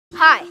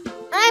Hi,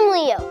 I'm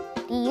Leo.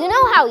 Do you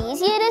know how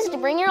easy it is to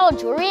bring your old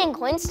jewelry and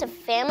coins to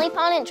Family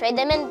Pawn and trade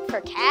them in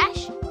for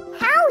cash?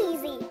 How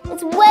easy?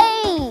 It's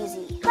way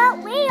easy.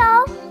 But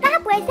Leo, that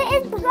bracelet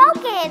is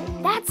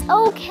broken. That's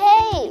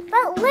okay.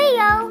 But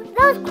Leo,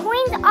 those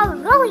coins are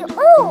really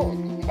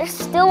old. They're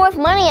still worth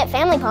money at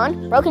Family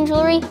Pawn. Broken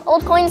jewelry,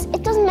 old coins,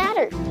 it doesn't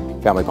matter.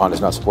 Family Pawn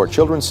does not support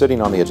children sitting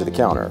on the edge of the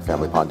counter.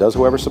 Family Pawn does,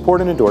 however, support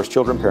and endorse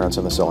children, parents,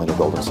 in the selling of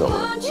gold and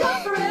silver.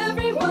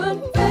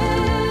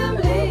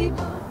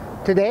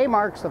 Today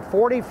marks the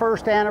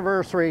 41st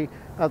anniversary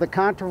of the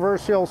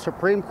controversial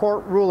Supreme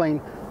Court ruling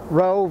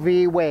Roe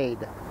v. Wade.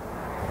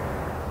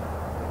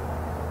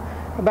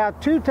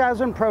 About 2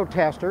 dozen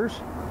protesters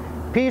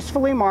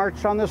peacefully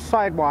marched on the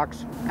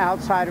sidewalks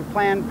outside of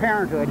Planned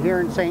Parenthood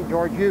here in St.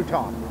 George,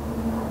 Utah.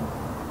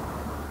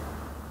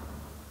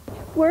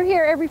 We're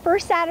here every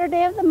first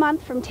Saturday of the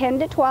month from 10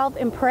 to 12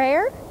 in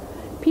prayer,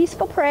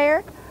 peaceful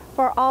prayer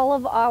for all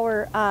of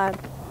our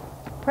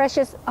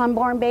precious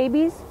unborn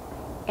babies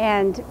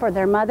and for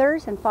their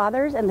mothers and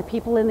fathers and the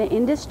people in the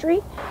industry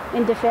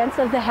in defense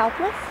of the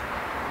helpless.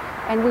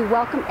 And we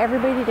welcome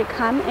everybody to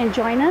come and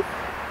join us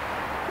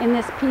in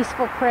this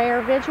peaceful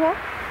prayer vigil.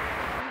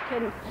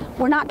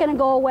 We're not going to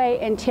go away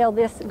until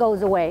this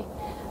goes away.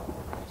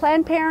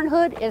 Planned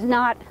Parenthood is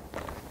not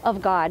of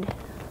God,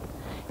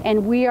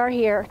 and we are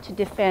here to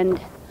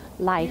defend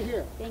life.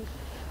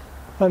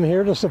 I'm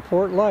here to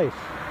support life.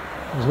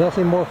 There's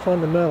nothing more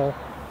fundamental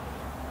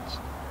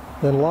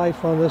than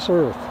life on this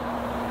earth.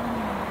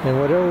 And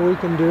whatever we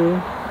can do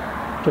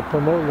to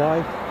promote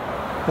life,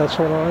 that's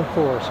what I'm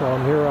for. So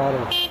I'm here out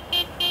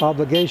of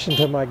obligation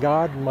to my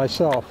God and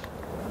myself.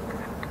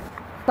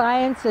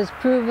 Science has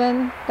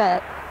proven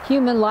that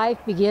human life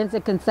begins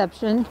at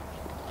conception,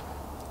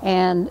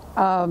 and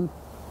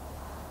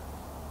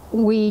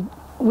we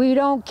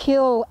don't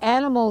kill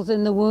animals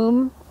in the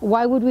womb.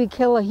 Why would we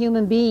kill a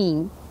human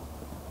being?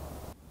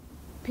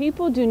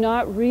 People do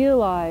not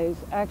realize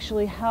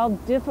actually how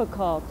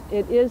difficult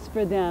it is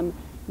for them,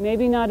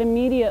 maybe not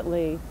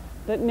immediately,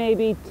 but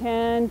maybe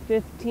 10,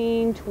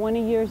 15,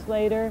 20 years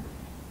later.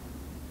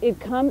 It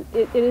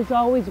is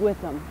always with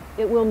them.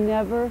 It will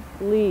never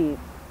leave,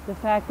 the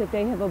fact that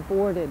they have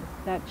aborted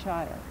that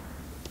child.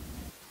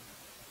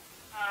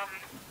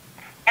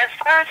 As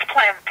far as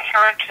Planned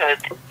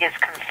Parenthood is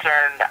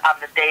concerned,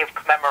 on the day of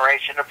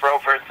commemoration of Roe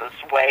versus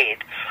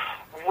Wade,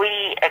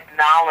 we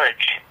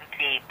acknowledge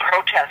the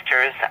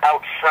protesters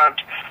out front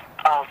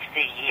of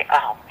the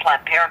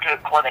Planned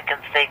Parenthood clinic in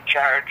St.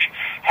 George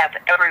have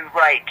every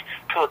right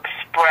to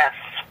express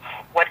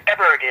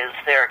whatever it is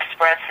they're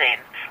expressing.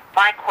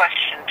 My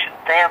question to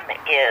them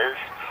is,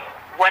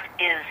 what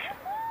is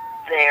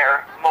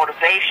their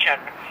motivation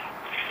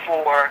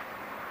for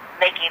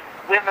making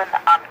women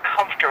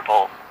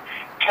uncomfortable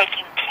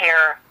taking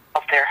care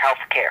of their health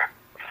care?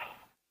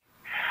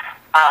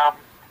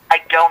 I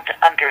don't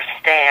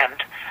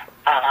understand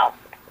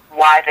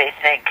why they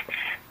think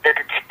that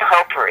it's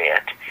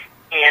appropriate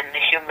in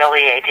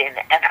humiliating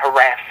and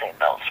harassing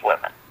those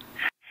women.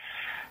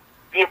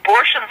 The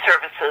abortion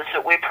services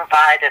that we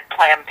provide at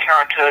Planned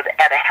Parenthood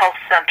at a health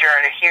center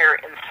here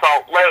in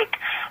Salt Lake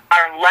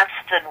are less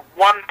than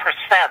 1%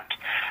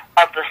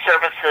 of the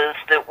services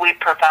that we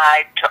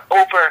provide to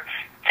over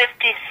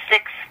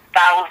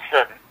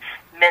 56,000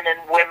 men and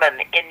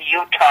women in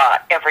Utah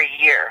every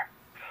year.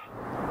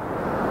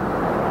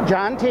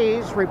 John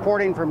Tees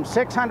reporting from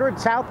 600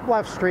 South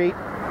Bluff Street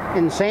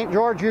in St.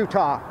 George,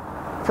 Utah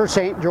for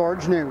St.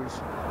 George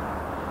News.